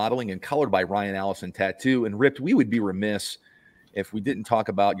Durham Remodeling, and colored by Ryan Allison Tattoo. And Ript, we would be remiss if we didn't talk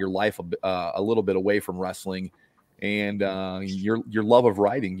about your life a little bit away from wrestling and your love of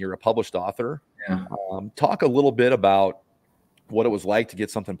writing. You're a published author. Yeah. Talk a little bit about what it was like to get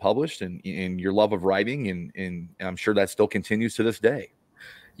something published and your love of writing, and I'm sure that still continues to this day.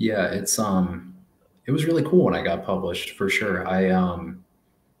 Yeah, it was really cool when I got published, for sure.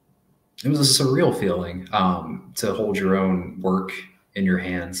 It was a surreal feeling to hold your own work in your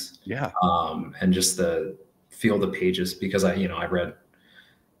hands. Yeah. And just to feel the pages, because I've read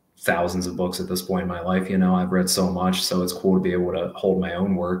thousands of books at this point in my life. I've read so much, so it's cool to be able to hold my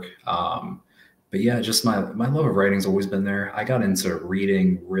own work. But yeah, just my love of writing's always been there. I got into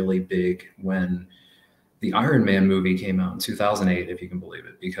reading really big when the Iron Man movie came out in 2008, if you can believe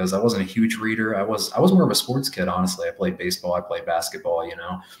it, because I wasn't a huge reader. I was more of a sports kid, honestly. I played baseball, I played basketball,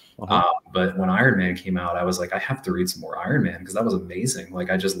 but when Iron Man came out, I was like, I have to read some more Iron Man because that was amazing.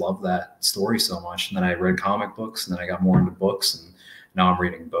 Like, I just love that story so much. And then I read comic books, and then I got more into books, and now I'm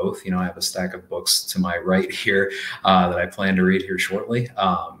reading both. I have a stack of books to my right here that I plan to read here shortly.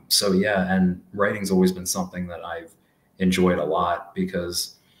 So yeah, and writing's always been something that I've enjoyed a lot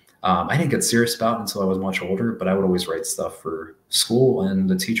because I didn't get serious about it until I was much older, but I would always write stuff for school, and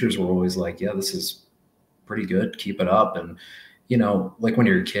the teachers were always like, yeah, this is pretty good, keep it up. And like when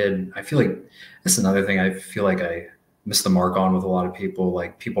you're a kid, I feel like this is another thing I feel like I missed the mark on with a lot of people.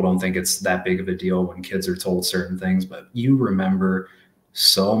 Like, people don't think it's that big of a deal when kids are told certain things, but you remember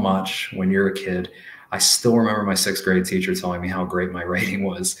so much when you're a kid. I still remember my 6th grade teacher telling me how great my writing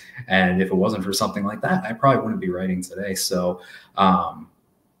was, and if it wasn't for something like that, I probably wouldn't be writing today. So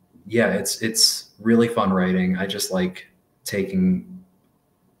yeah, it's really fun writing. I just like taking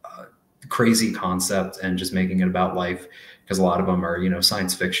a crazy concept and just making it about life, because a lot of them are,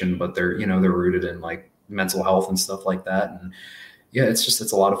 science fiction, but they're rooted in like mental health and stuff like that. And yeah,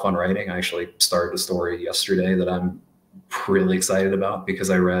 it's a lot of fun writing. I actually started a story yesterday that I'm really excited about because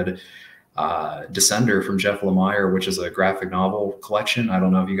I read Descender from Jeff Lemire, which is a graphic novel collection. I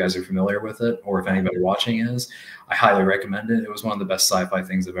don't know if you guys are familiar with it or if anybody watching is. I highly recommend it. It was one of the best sci-fi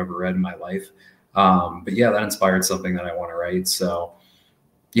things I've ever read in my life. But yeah, that inspired something that I want to write. So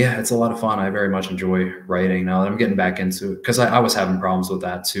yeah, it's a lot of fun. I very much enjoy writing now that I'm getting back into it, because I was having problems with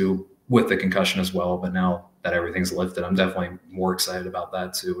that too, with the concussion as well. But now that everything's lifted, I'm definitely more excited about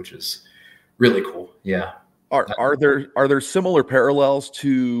that too, which is really cool. Yeah. Are there similar parallels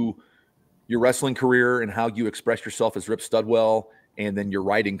to your wrestling career and how you express yourself as Ript Studwell, and then your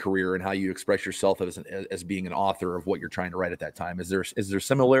writing career and how you express yourself as being an author of what you're trying to write at that time? Is there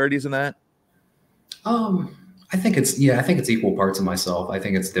similarities in that? I think it's equal parts of myself. I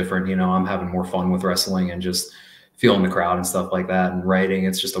think it's different. I'm having more fun with wrestling and just feeling the crowd and stuff like that. And writing,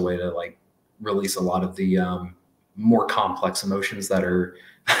 it's just a way to like release a lot of the more complex emotions that are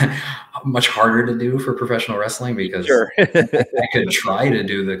much harder to do for professional wrestling, because Sure. I could try to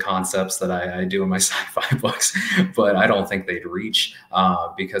do the concepts that I do in my sci-fi books, but I don't think they'd reach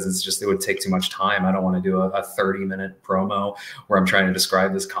because it would take too much time. I don't want to do a 30-minute promo where I'm trying to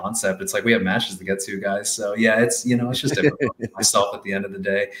describe this concept. It's like, we have matches to get to, guys. So yeah, it's it's just different for myself at the end of the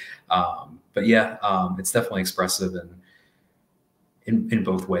day. But yeah, it's definitely expressive in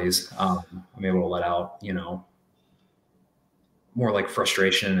both ways. I'm able to let out, more like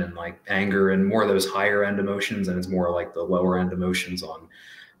frustration and like anger and more of those higher end emotions, and it's more like the lower end emotions on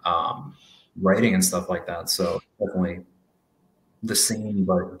writing and stuff like that. So definitely the same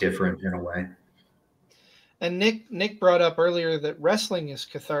but different in a way. And Nick brought up earlier that wrestling is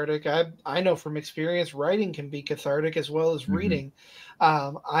cathartic. I know from experience, writing can be cathartic as well as reading.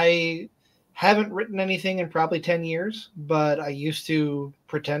 I haven't written anything in probably 10 years, but I used to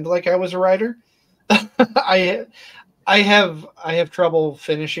pretend like I was a writer. I have trouble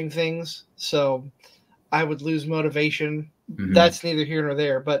finishing things, so I would lose motivation. That's neither here nor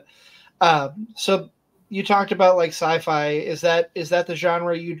there. But so you talked about like sci-fi. Is that the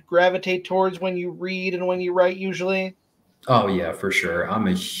genre you'd gravitate towards when you read and when you write usually? Oh yeah, for sure. I'm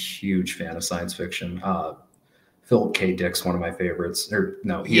a huge fan of science fiction. Philip K. Dick's one of my favorites. Or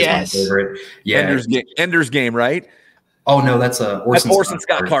no, he is my favorite. Yeah, Ender's Game, right? Oh no, that's Orson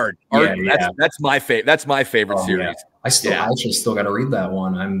Scott Card. Yeah, that's my favorite. That's my favorite series. Yeah. I actually still got to read that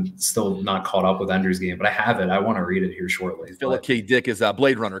one. I'm still not caught up with Ender's Game, but I have it. I want to read it here shortly. Philip K. Dick is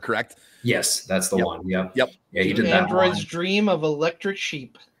Blade Runner, correct? Yes, that's the one. Yep. Yep. Yeah, he did that. Android's Dream of Electric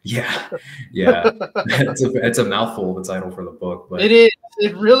Sheep. Yeah. Yeah. it's a mouthful of a title for the book, but it is.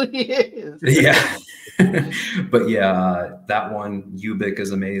 It really is. Yeah. But yeah, that one, Ubik,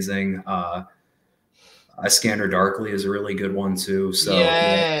 is amazing. I Scanner Darkly is a really good one too. So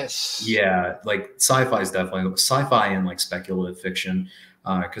yes, yeah, like sci-fi is definitely sci-fi and like speculative fiction,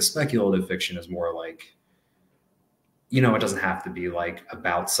 because speculative fiction is more like, it doesn't have to be like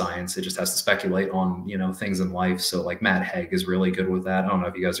about science. It just has to speculate on things in life. So like Matt Haig is really good with that. I don't know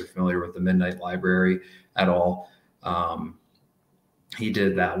if you guys are familiar with the Midnight Library at all. He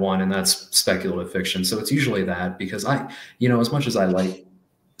did that one, and that's speculative fiction. So it's usually that, because as much as I like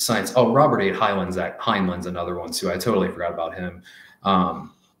science. Oh, Robert A. Heinlein's another one too. I totally forgot about him.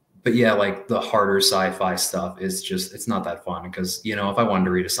 But yeah, like the harder sci-fi stuff is it's not that fun, because, if I wanted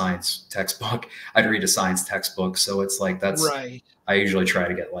to read a science textbook, I'd read a science textbook. So it's like, that's right. I usually try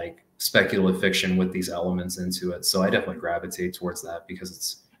to get like speculative fiction with these elements into it. So I definitely gravitate towards that, because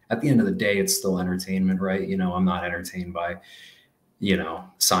it's, at the end of the day, it's still entertainment, right? I'm not entertained by,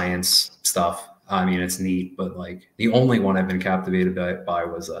 science stuff. I mean, it's neat, but like the only one I've been captivated by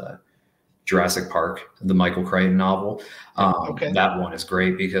was Jurassic Park, the Michael Crichton novel. That one is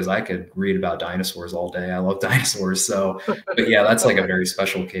great, because I could read about dinosaurs all day. I love dinosaurs. So, but yeah, that's like a very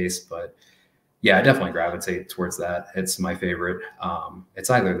special case. But yeah, I definitely gravitate towards that. It's my favorite. It's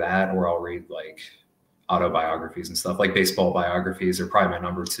either that, or I'll read like autobiographies and stuff. Like baseball biographies are probably my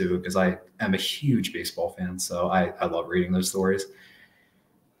number two, because I am a huge baseball fan. So I love reading those stories.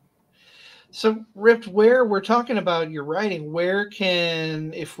 So, Ript, where we're talking about your writing,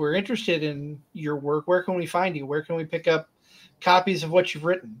 if we're interested in your work, where can we find you? Where can we pick up copies of what you've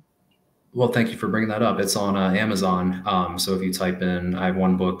written? Well, thank you for bringing that up. It's on Amazon. So if you type in, I have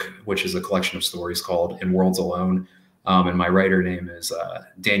one book, which is a collection of stories called In Worlds Alone. And my writer name is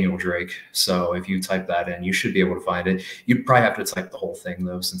Daniel Drake. So if you type that in, you should be able to find it. You'd probably have to type the whole thing,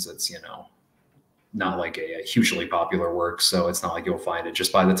 though, since it's, not like a hugely popular work. So it's not like you'll find it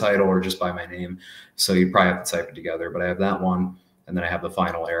just by the title or just by my name. So you probably have to type it together. But I have that one. And then I have The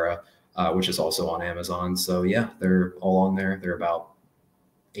Final Era, which is also on Amazon. So yeah, they're all on there. They're about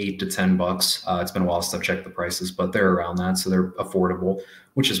 $8 to $10. It's been a while since I've checked the prices, but they're around that. So they're affordable,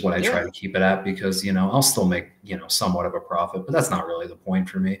 which is what I try to keep it at, because, I'll still make, somewhat of a profit, but that's not really the point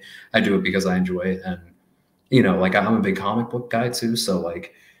for me. I do it because I enjoy it. And, like I'm a big comic book guy too. So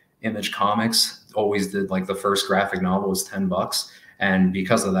like Image Comics always did like the first graphic novel was $10. And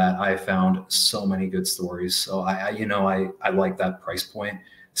because of that, I found so many good stories. So I like that price point.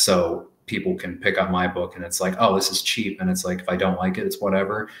 So people can pick up my book and it's like, oh, this is cheap. And it's like, if I don't like it, it's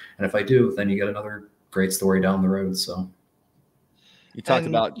whatever. And if I do, then you get another great story down the road. So you talked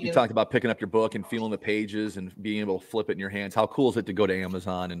about picking up your book and feeling the pages and being able to flip it in your hands. How cool is it to go to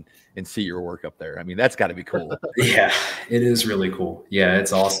Amazon and see your work up there? I mean, that's got to be cool. Yeah, it is really cool. Yeah,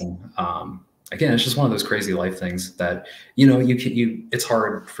 it's awesome. Again, it's just one of those crazy life things that, it's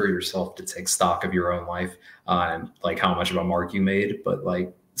hard for yourself to take stock of your own life, and like how much of a mark you made, but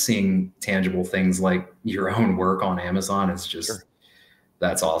like seeing tangible things like your own work on Amazon is just,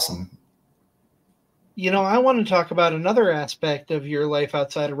 that's awesome. I want to talk about another aspect of your life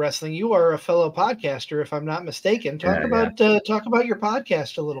outside of wrestling. You are a fellow podcaster, if I'm not mistaken. Talk about your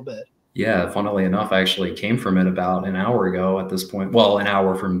podcast a little bit. Yeah, funnily enough, I actually came from it about an hour ago at this point. Well, an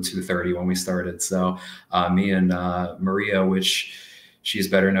hour from 2:30 when we started. So me and Maria, which she's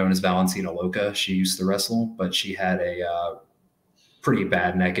better known as Valentina Loca, she used to wrestle, but she had a pretty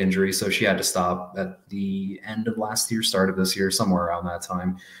bad neck injury. So she had to stop at the end of last year, start of this year, somewhere around that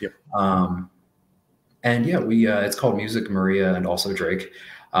time. Yep. And yeah, we it's called Music Maria and also Drake.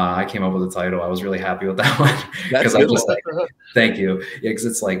 I came up with the title. I was really happy with that one because I'm just like, thank you. Yeah, because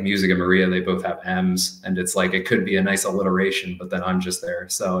it's like Music and Maria, they both have M's, and it's like it could be a nice alliteration, but then I'm just there,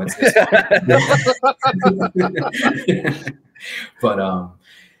 so it's but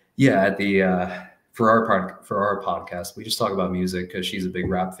yeah, at the for our podcast, we just talk about music because she's a big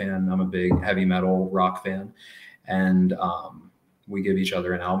rap fan. I'm a big heavy metal rock fan, and we give each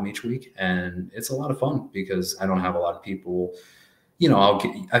other an album each week, and it's a lot of fun because I don't have a lot of people.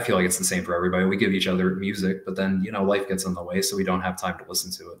 I feel like it's the same for everybody. We give each other music, but then, life gets in the way, so we don't have time to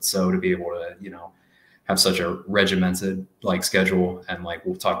listen to it. So to be able to, have such a regimented schedule, and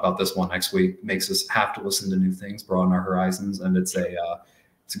we'll talk about this one next week, makes us have to listen to new things, broaden our horizons. And it's a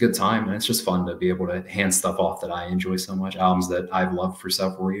good time. And it's just fun to be able to hand stuff off that I enjoy so much, albums that I've loved for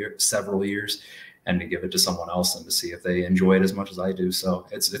several years, and to give it to someone else and to see if they enjoy it as much as I do. So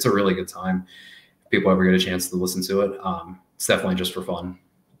it's a really good time. If people ever get a chance to listen to it, it's definitely just for fun.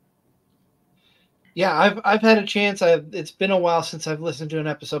 Yeah, I've had a chance. It's been a while since I've listened to an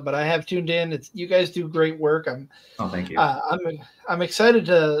episode, but I have tuned in. You guys do great work. Thank you. I'm excited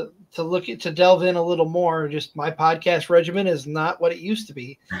to delve in a little more. Just my podcast regimen is not what it used to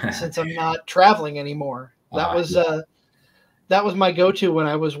be since I'm not traveling anymore. That was my go-to when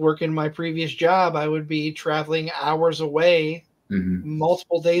I was working my previous job. I would be traveling hours away,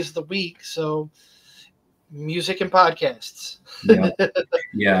 multiple days of the week. So music and podcasts.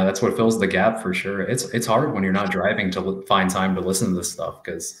 Yeah, that's what fills the gap for sure. It's hard when you're not driving to find time to listen to this stuff,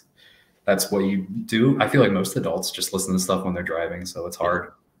 because that's what you do. I feel like most adults just listen to stuff when they're driving, so it's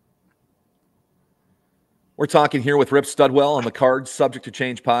hard. We're talking here with Ript Studwell on the Card Subject to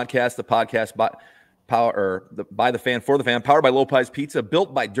Change podcast, the podcast by the fan for the fan, powered by Lopez Pizza,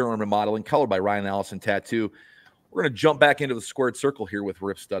 built by Durham Remodeling, colored by Ryan Allison Tattoo. We're going to jump back into the squared circle here with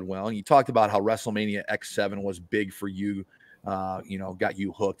Ript Studwell. And you talked about how WrestleMania X7 was big for you, got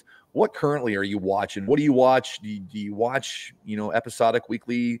you hooked. What currently are you watching? What do you watch? Do you watch, episodic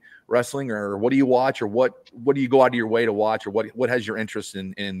weekly wrestling, or what do you watch, or what do you go out of your way to watch, or what has your interest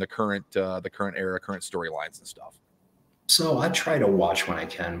in the current era, current storylines and stuff? So I try to watch when I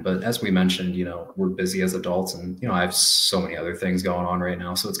can, but as we mentioned, we're busy as adults, and I have so many other things going on right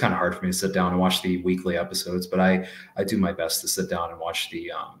now, so it's kind of hard for me to sit down and watch the weekly episodes. But I do my best to sit down and watch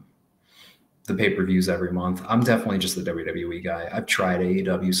the pay-per-views every month. I'm definitely just a WWE guy. I've tried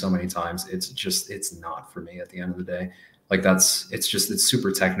AEW so many times. It's not for me at the end of the day. It's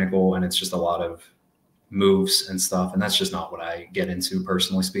super technical, and it's just a lot of moves and stuff, and that's just not what I get into,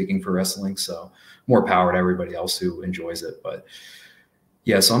 personally speaking, for wrestling. So more power to everybody else who enjoys it. But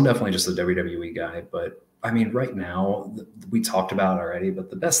yeah, so I'm definitely just a WWE guy. But I mean, right now, we talked about it already, but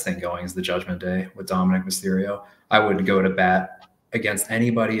the best thing going is the Judgment Day with Dominic Mysterio. I would go to bat against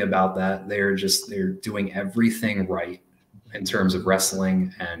anybody about that. They're doing everything right in terms of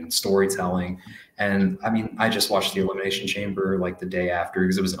wrestling and storytelling. And I mean, I just watched the Elimination Chamber the day after,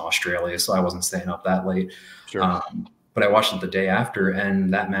 because it was in Australia, so I wasn't staying up that late. Sure. But I watched it the day after,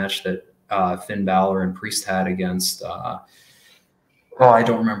 and that match that Finn Balor and Priest had against I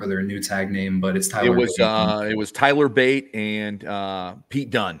don't remember their new tag name, but it's Tyler. It was Tyler Bate and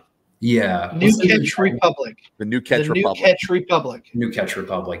Pete Dunne. Yeah. New Catch Republic. The New Catch Republic. New Catch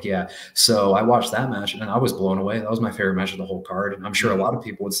Republic, yeah. So I watched that match, and I was blown away. That was my favorite match of the whole card. And I'm sure a lot of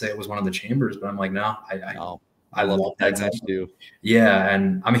people would say it was one of the Chambers, but I'm like, no, I love that match too. Yeah,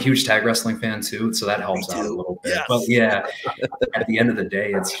 and I'm a huge tag wrestling fan too, so that helps out a little bit. Yes. But yeah, at the end of the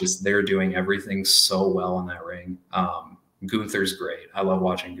day, it's just they're doing everything so well in that ring. Gunther's great. I love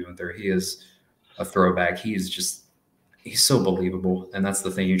watching Gunther. He is a throwback. He's so believable, and that's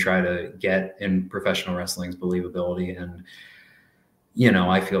the thing you try to get in professional wrestling's believability. And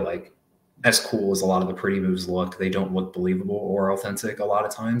I feel like, as cool as a lot of the pretty moves look, they don't look believable or authentic a lot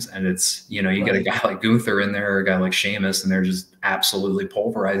of times. And it's, you get a guy like Gunther in there, or a guy like Sheamus, and they're just absolutely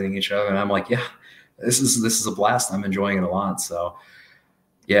pulverizing each other. And I'm like, yeah, this is a blast. I'm enjoying it a lot. So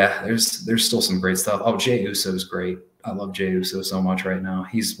yeah, there's still some great stuff. Oh, Jey Uso is great. I love Jey Uso so much right now.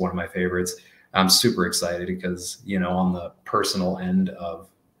 He's one of my favorites. I'm super excited because, on the personal end of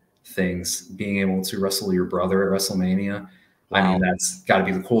things, being able to wrestle your brother at WrestleMania, I mean, that's got to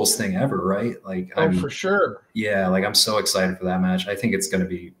be the coolest thing ever, right? Like, oh, for sure. Yeah, like I'm so excited for that match. I think it's going to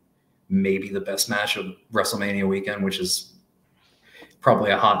be maybe the best match of WrestleMania weekend, which is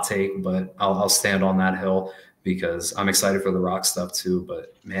probably a hot take, but I'll stand on that hill because I'm excited for the Rock stuff too.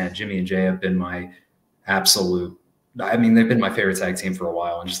 But man, Jimmy and Jay have been my absolute. I mean, they've been my favorite tag team for a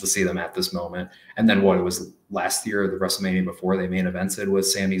while, and just to see them at this moment, and then what it was last year, the WrestleMania before, they main evented with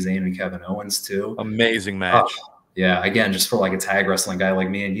Sami Zayn and Kevin Owens too. Amazing match. Yeah, again, just for like a tag wrestling guy like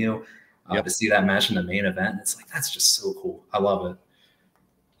me and you, to see that match in the main event, it's like that's just so cool. I love it.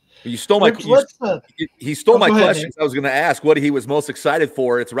 You stole my he stole my question. I was going to ask what he was most excited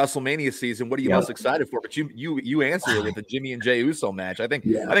for. It's WrestleMania season. What are you most excited for? But you answered it with the Jimmy and Jey Uso match. I think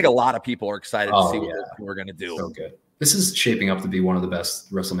a lot of people are excited to see what we're going to do. So good. This is shaping up to be one of the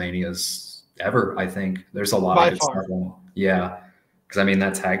best WrestleManias ever. I think there's a lot of good stuff. Yeah. Because I mean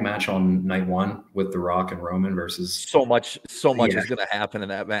that tag match on night one with The Rock and Roman versus so much is going to happen in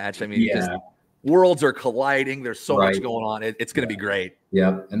that match. I mean, worlds are colliding. There's so much going on. It's going to be great.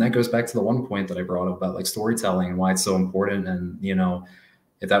 Yeah, and that goes back to the one point that I brought up about like storytelling and why it's so important. And you know,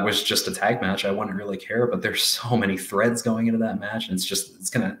 if that was just a tag match, I wouldn't really care. But there's so many threads going into that match, and it's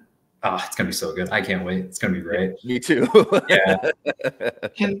gonna be so good. I can't wait. It's gonna be great. Me too. Yeah.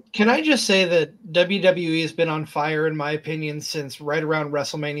 Can I just say that WWE has been on fire, in my opinion, since right around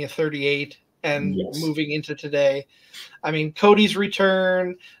WrestleMania 38 and moving into today. I mean, Cody's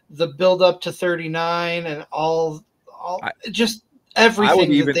return, the build up to 39, and just everything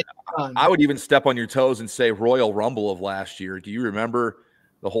I would even step on your toes and say Royal Rumble of last year. Do you remember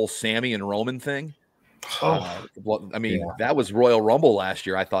the whole Sammy and Roman thing? I mean, that was Royal Rumble last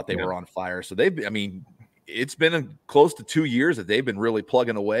year. I thought they were on fire. So it's been close to 2 years that they've been really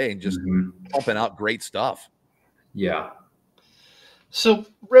plugging away and just pumping out great stuff. Yeah. So,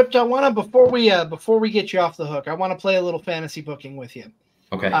 Ript, I want to before we get you off the hook, I want to play a little fantasy booking with you.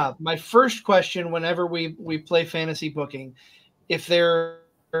 Okay. My first question, whenever we play fantasy booking, if there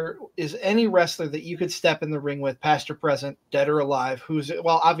is any wrestler that you could step in the ring with, past or present, dead or alive, who's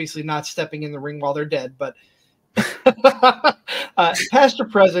obviously not stepping in the ring while they're dead, but past or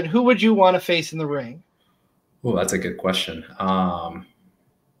present, who would you want to face in the ring? Oh, that's a good question.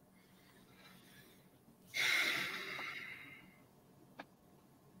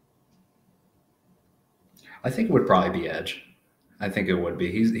 I think it would probably be Edge. I think it would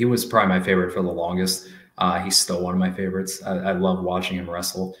be. He was probably my favorite for the longest. He's still one of my favorites. I love watching him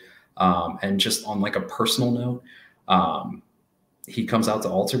wrestle. And just on like a personal note, he comes out to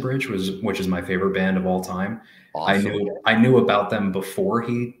Alter Bridge, which is my favorite band of all time. Awesome. I knew about them before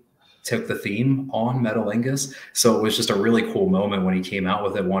he took the theme on Metalingus. So it was just a really cool moment when he came out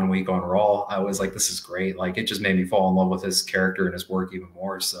with it 1 week on Raw. I was like, this is great. Like it just made me fall in love with his character and his work even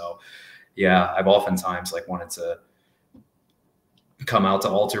more. So yeah, I've oftentimes like wanted to come out to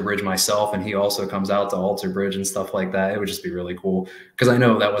Alter Bridge myself, and he also comes out to Alter Bridge and stuff like that. It would just be really cool because I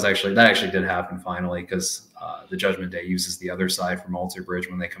know that actually did happen finally, because the Judgment Day uses the other side from Alter Bridge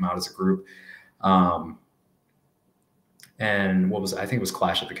when they come out as a group. And I think it was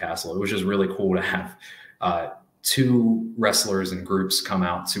Clash at the Castle. It was just really cool to have two wrestlers and groups come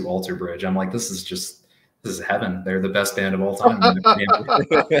out to Alter Bridge. I'm like, this is heaven. They're the best band of all time.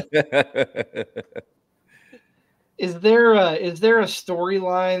 Is there a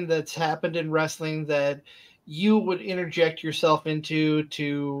storyline that's happened in wrestling that you would interject yourself into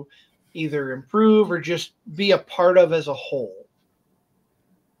to either improve or just be a part of as a whole?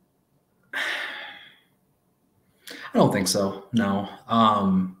 I don't think so. No.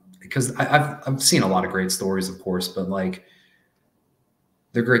 Because I've seen a lot of great stories, of course, but like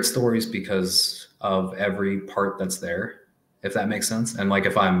they're great stories because of every part that's there, if that makes sense. And like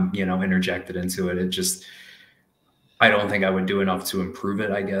if I'm, interjected into it, I don't think I would do enough to improve it,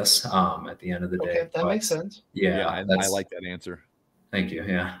 I guess, at the end of the day. Okay, that makes sense. Yeah, I like that answer. Thank you.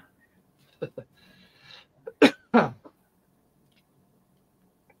 Yeah.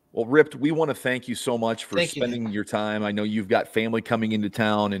 Well, Ript, we want to thank you so much for spending your time. I know you've got family coming into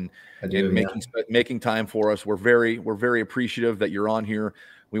town and making time for us. We're very appreciative that you're on here.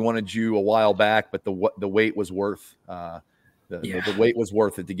 We wanted you a while back, but the wait was worth the wait was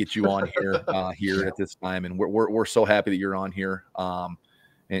worth it to get you on here at this time. And we're so happy that you're on here.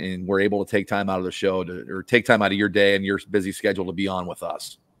 And we're able to take time out of the show or take time out of your day and your busy schedule to be on with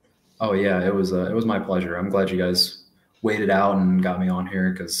us. Oh yeah, it was my pleasure. I'm glad you guys waited out and got me on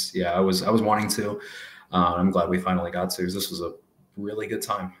here because I was wanting to. I'm glad we finally got to. This was a really good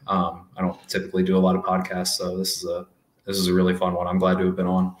time. I don't typically do a lot of podcasts, so this is a really fun one. I'm glad to have been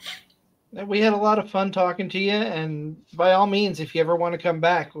on. We had a lot of fun talking to you, and by all means, if you ever want to come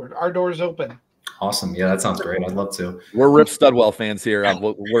back, our door's open. Awesome. Yeah, that sounds great. I'd love to. We're Ript Studwell fans here.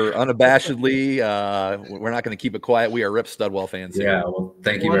 We're unabashedly, we're not going to keep it quiet. We are Ript Studwell fans here. Yeah, well,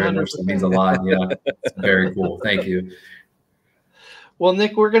 thank you very much. That means a lot. Yeah, it's very cool. Thank you. Well,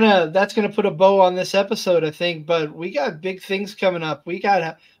 Nick, that's gonna put a bow on this episode, I think. But we got big things coming up. We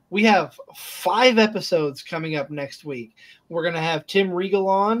have 5 episodes coming up next week. We're gonna have Tim Regal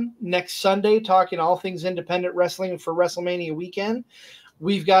on next Sunday, talking all things independent wrestling for WrestleMania weekend.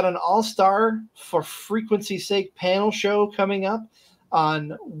 We've got an all-star for frequency's sake panel show coming up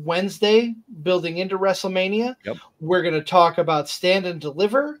on Wednesday, building into WrestleMania. Yep. We're going to talk about Stand and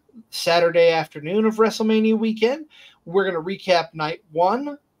Deliver Saturday afternoon of WrestleMania weekend. We're going to recap night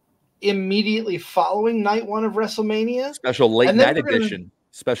 1 immediately following night 1 of WrestleMania. Special late night edition.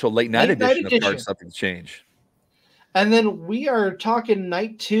 Special late night edition of Card Subject Change. And then we are talking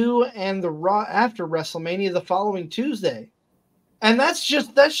night 2 and the Raw after WrestleMania the following Tuesday. And that's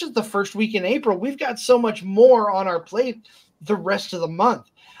just the first week in April. We've got so much more on our plate the rest of the month.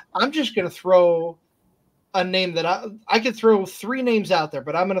 I'm just going to throw a name that I could throw 3 names out there,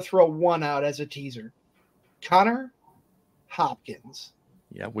 but I'm going to throw one out as a teaser. Connor Hopkins.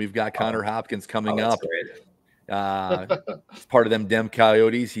 Yeah, we've got Connor Hopkins coming up. Part of them Dem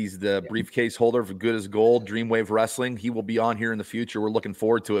Coyotes. He's the briefcase holder for Good as Gold, Dreamwave Wrestling. He will be on here in the future. We're looking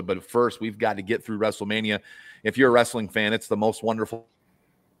forward to it. But first, we've got to get through WrestleMania. If you're a wrestling fan, it's the most wonderful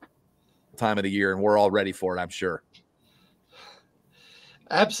time of the year, and we're all ready for it, I'm sure.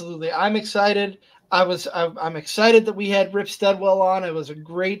 Absolutely. I'm excited. I'm excited that we had Ript Studwell on. It was a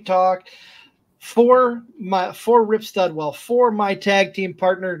great talk. For Ript Studwell, for my tag team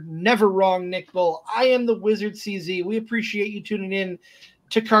partner, Never Wrong Nick Bull, I am the Wizard CZ. We appreciate you tuning in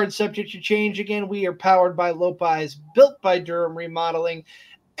to Card Subject to Change. Again, we are powered by Lopez, built by Durham Remodeling,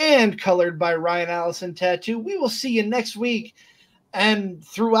 and colored by Ryan Allison Tattoo. We will see you next week and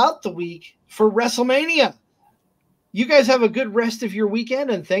throughout the week for WrestleMania. You guys have a good rest of your weekend,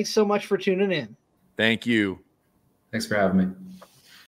 and thanks so much for tuning in. Thank you. Thanks for having me.